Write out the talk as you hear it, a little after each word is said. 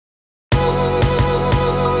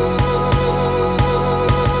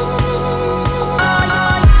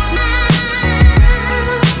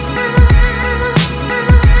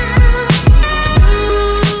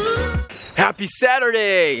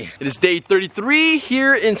Saturday. It is day 33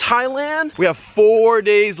 here in Thailand. We have 4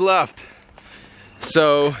 days left.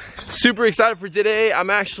 So, super excited for today. I'm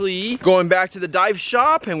actually going back to the dive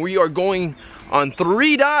shop and we are going on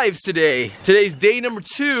 3 dives today. Today's day number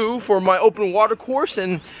 2 for my open water course,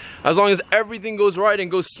 and as long as everything goes right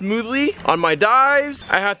and goes smoothly on my dives,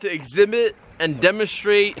 I have to exhibit and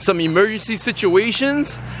demonstrate some emergency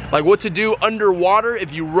situations, like what to do underwater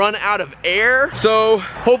if you run out of air. So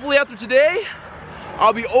hopefully after today,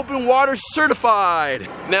 I'll be open water certified.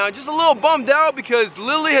 Now, just a little bummed out because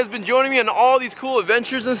Lily has been joining me on all these cool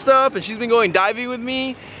adventures and stuff, and she's been going diving with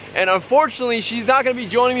me. And unfortunately, she's not gonna be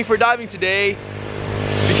joining me for diving today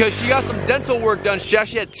because she got some dental work done. She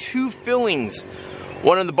actually had 2 fillings,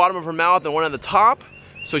 one on the bottom of her mouth and one on the top.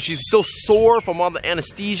 So she's still sore from all the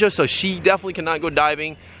anesthesia, so she definitely cannot go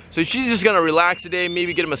diving. So she's just gonna relax today,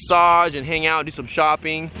 maybe get a massage and hang out, do some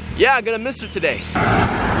shopping. Yeah, I'm gonna miss her today.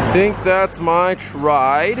 I think that's my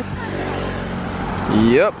tride.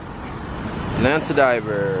 Yep, Lanta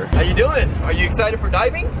diver. How you doing? Are you excited for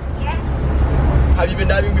diving? Yeah. Have you been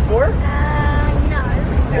diving before?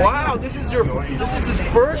 No. Wow, this is his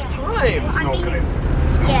first time. Snorkeling.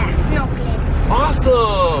 Yeah, snorkeling.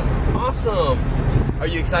 Awesome, awesome. Are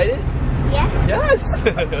you excited? Yeah. Yes.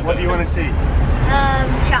 What do you want to see?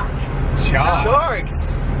 Sharks. Sharks.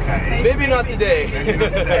 Sharks. Okay. Maybe not today. Maybe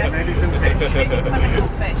not today. Maybe some fish. Maybe some other cool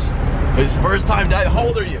fish. His first time diving. How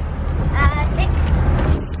old are you?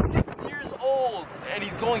 6. 6 years old, and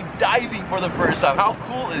he's going diving for the first time. How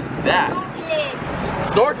cool is that?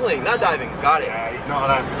 Snorkeling. Snorkeling, not diving. Got it. Yeah, he's not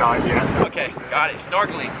allowed to dive yet. Okay, got it.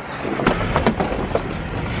 Snorkeling.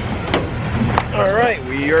 All right,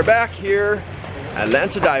 we are back here at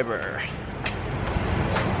Lanta Diver.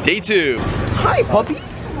 Day 2. Hi, puppy.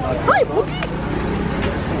 Hi, puppy.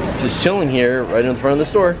 Just chilling here right in front of the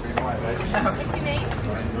store. What's your name?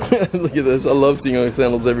 Look at this. I love seeing our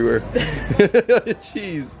sandals everywhere.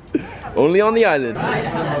 Jeez. Only on the island. Oh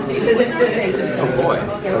boy.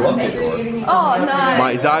 I love it. Oh, nice.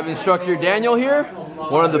 My dive instructor Daniel here.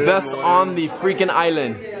 One of the best on the freaking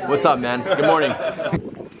island. What's up, man? Good morning.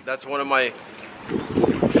 That's one of my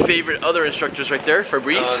favorite other instructors right there,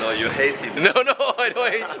 Fabrice. No, no, you hate him. No, I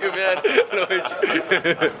don't hate you, man. I don't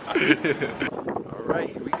hate you. All right,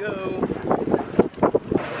 here we go.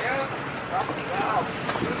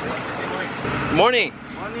 Good morning.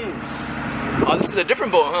 Morning. Oh, this is a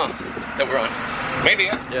different boat, huh? That we're on. Maybe,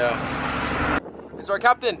 yeah. Yeah. It's our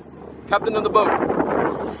captain. Captain of the boat.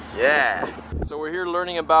 Yeah. So we're here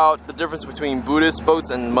learning about the difference between Buddhist boats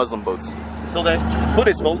and Muslim boats. So the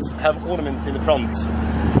Buddhist boats have ornaments in the front,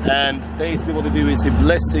 and basically what they do is they're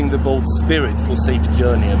blessing the boat's spirit for safe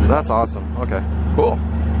journey. That's awesome. Okay, cool.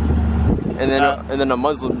 And then the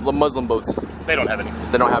Muslim boats. They don't have any.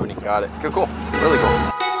 They don't have any. Got it. Cool. Really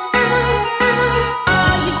cool.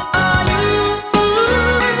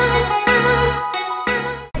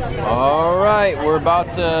 All right, we're about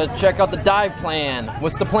to check out the dive plan.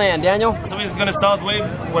 What's the plan, Daniel? So we're just gonna start with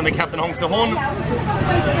when the captain honks the horn,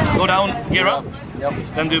 go down, gear up,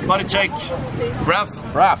 then do body check, RAF.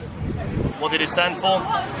 RAF. What did it stand for?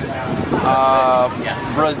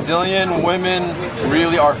 Brazilian women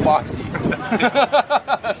really are foxy.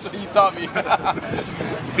 That's what you taught me.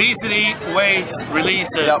 Obesity, weights,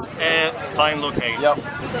 releases, air, find locate. Yep.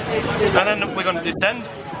 And then we're gonna descend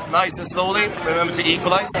nice and slowly. Remember to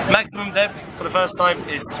equalize. Maximum depth for the first time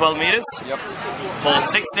is 12 meters. Yep. For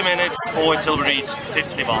 60 minutes or until we reach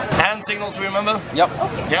 50 bar. Hand signals, remember? Yep.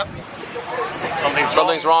 Yep.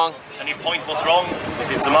 Something's wrong. Any point was wrong.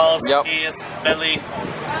 If it's the mouth, ears, belly.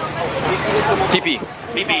 Pee-pee.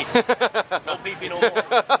 Pee-pee. No pee-pee no more.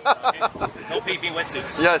 No pee-pee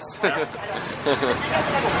wetsuits. Yes.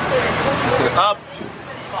 Up.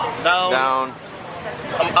 Down. Down.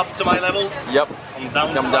 Come up to my level. Yep.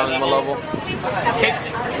 Come down to my level. Kick.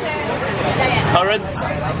 Current.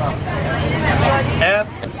 Air.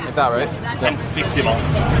 Like that, right? Yep. And 50 bar.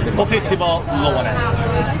 Or 50 bar low on air.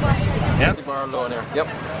 Yep. 50 bar low on air. Yep.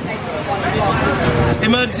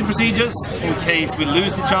 Emergency procedures. In case we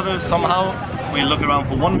lose each other somehow, we look around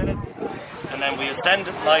for 1 minute. And then we ascend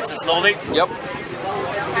nice and slowly. Yep.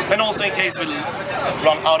 And also in case we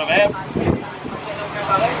run out of air,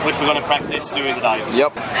 which we're going to practice during the dive.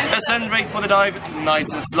 Yep. Ascend rate for the dive,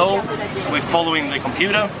 nice and slow. We're following the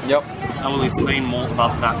computer. Yep. I will explain more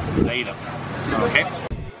about that later. Okay?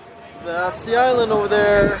 That's the island over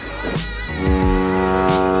there.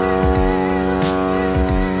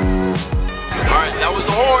 Alright, that was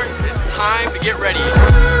the horn. It's time to get ready.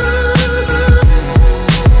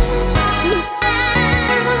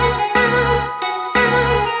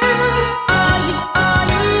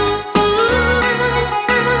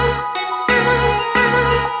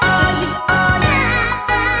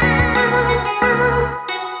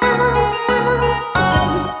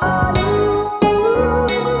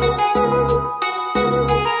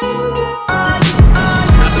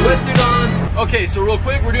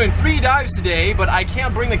 doing 3 dives today, but I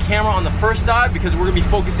can't bring the camera on the first dive because we're gonna be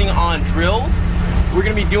focusing on drills. We're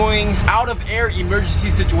gonna be doing out of air emergency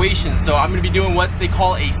situations. So I'm gonna be doing what they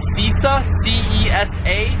call a CESA,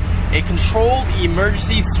 C-E-S-A, a controlled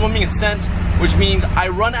emergency swimming ascent, which means I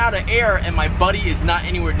run out of air and my buddy is not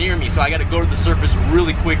anywhere near me, so I gotta go to the surface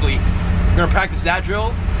really quickly. We're gonna practice that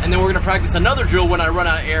drill, and then we're gonna practice another drill when I run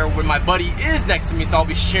out of air when my buddy is next to me, so I'll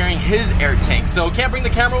be sharing his air tank. So can't bring the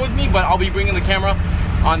camera with me, but I'll be bringing the camera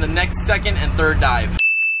on the next second and third dive.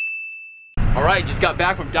 All right, just got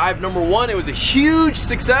back from dive number 1. It was a huge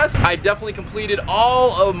success. I definitely completed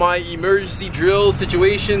all of my emergency drill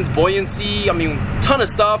situations, buoyancy, I mean, ton of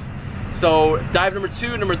stuff. So dive number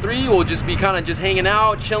 2, number 3, we'll just be kind of just hanging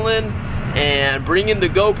out, chilling, and bringing the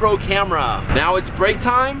GoPro camera. Now it's break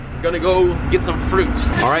time. Gonna go get some fruit.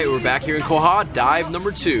 All right, we're back here in Koh Haa, dive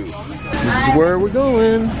number 2. This is where we're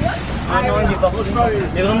going.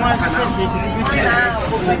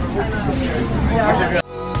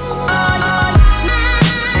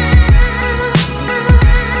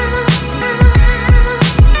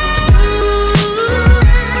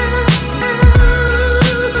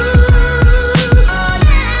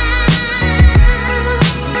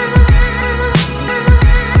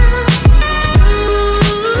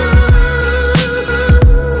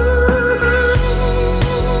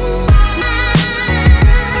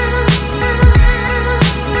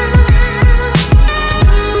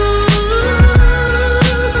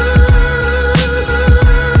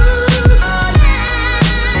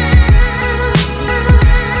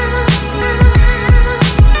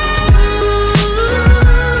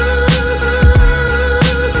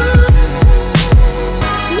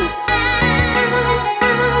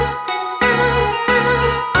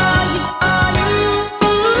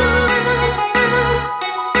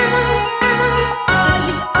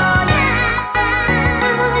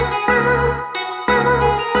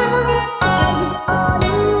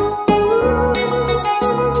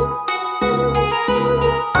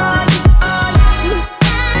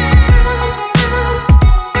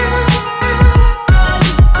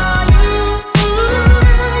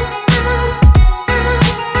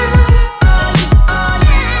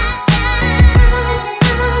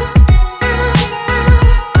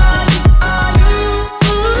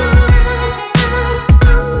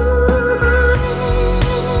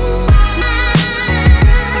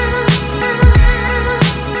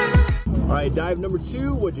 Dive number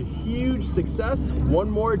 2 was a huge success. 1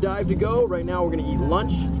 more dive to go. Right now we're gonna eat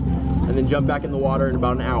lunch and then jump back in the water in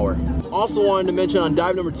about an hour. Also wanted to mention on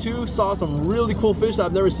dive number 2, saw some really cool fish that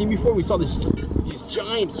I've never seen before. We saw these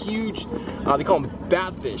giant, huge, they call them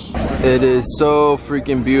batfish. It is so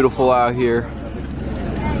freaking beautiful out here.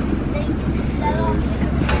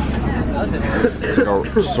 It's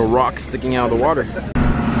like just a rock sticking out of the water.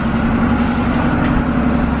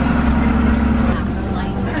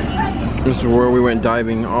 This is where we went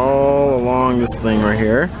diving all along this thing right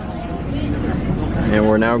here. And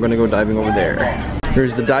we're now gonna go diving over there.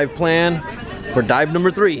 Here's the dive plan for dive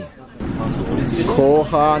number 3. Koh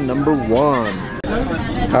Haa number 1.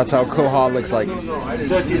 That's how Koh Haa looks like.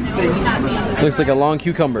 Looks like a long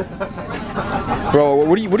cucumber. Bro,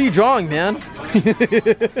 what are you drawing, man? 20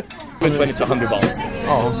 to 100 balls.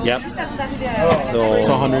 Oh. Yep. So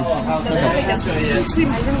 100.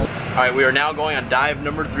 All right, we are now going on dive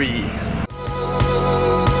number 3.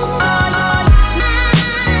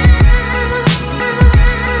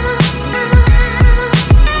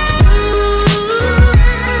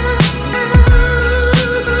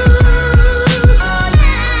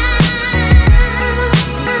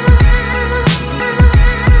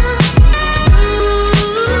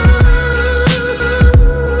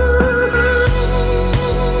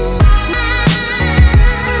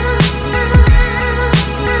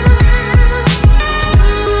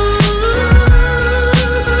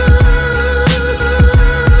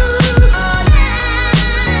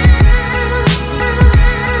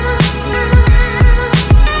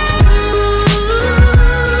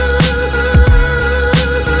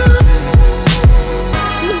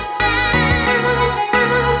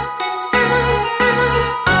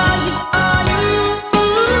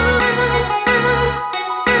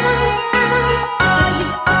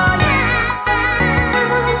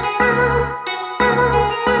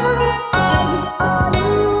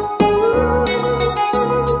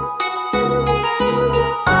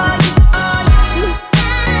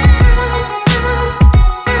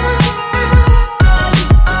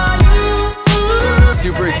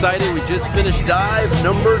 Excited, we just finished dive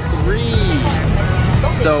number 3.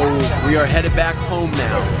 So we are headed back home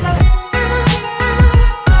now.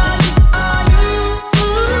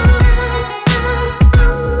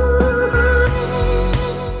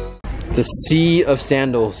 The sea of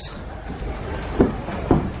sandals.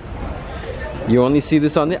 You only see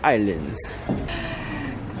this on the islands.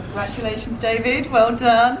 Congratulations, David. Well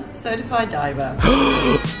done. Certified diver.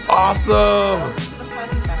 Awesome!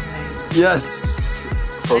 Yes.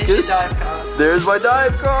 There's your Focus. dive card. There's my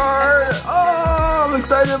dive card. Oh, I'm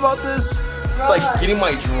excited about this. It's like getting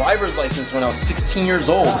my driver's license when I was 16 years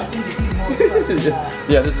old.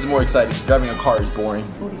 Yeah, this is more exciting. Driving a car is boring.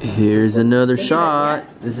 Here's another shot.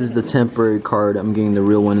 This is the temporary card. I'm getting the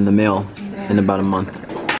real one in the mail in about a month.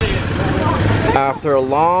 After a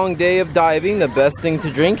long day of diving, the best thing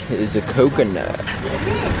to drink is a coconut.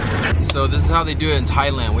 So this is how they do it in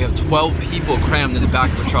Thailand. We have 12 people crammed in the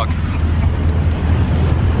back of the truck.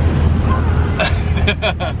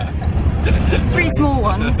 3 small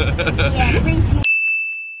ones. Yeah, 3 small.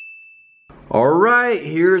 All right,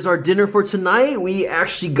 here's our dinner for tonight. We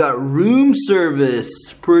actually got room service.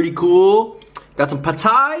 Pretty cool. Got some pad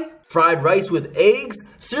thai, fried rice with eggs.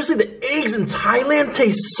 Seriously, the eggs in Thailand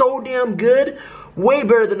taste so damn good. Way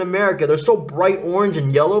better than America. They're so bright orange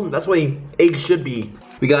and yellow. That's why eggs should be.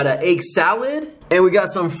 We got an egg salad, and we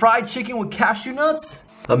got some fried chicken with cashew nuts,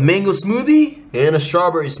 a mango smoothie, and a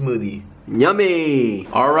strawberry smoothie. Yummy!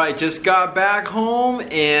 All right, just got back home,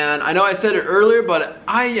 and I know I said it earlier, but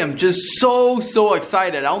I am just so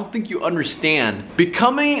excited. I don't think you understand.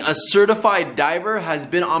 Becoming a certified diver has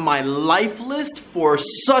been on my life list for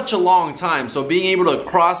such a long time. So being able to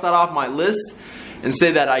cross that off my list and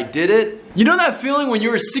say that I did it. You know that feeling when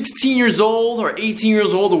you were 16 years old or 18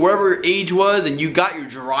 years old or whatever your age was and you got your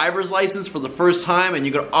driver's license for the first time and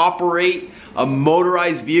you could operate a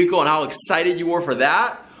motorized vehicle and how excited you were for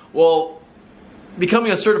that? Well,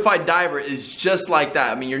 becoming a certified diver is just like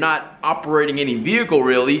that. I mean, you're not operating any vehicle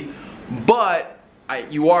really, but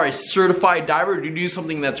you are a certified diver to do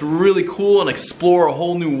something that's really cool and explore a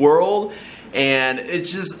whole new world. And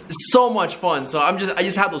it's just so much fun. So I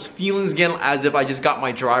just have those feelings again as if I just got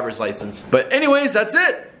my driver's license. But anyways, that's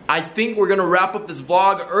it. I think we're gonna wrap up this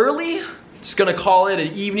vlog early. Just gonna call it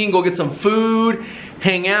an evening, go get some food,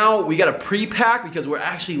 hang out. We gotta pre-pack because we're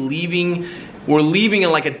actually leaving. We're leaving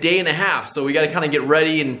in like a day and a half. So we gotta kind of get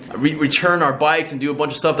ready and return our bikes and do a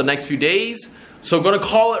bunch of stuff the next few days. So I'm gonna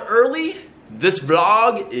call it early. This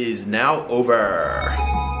vlog is now over.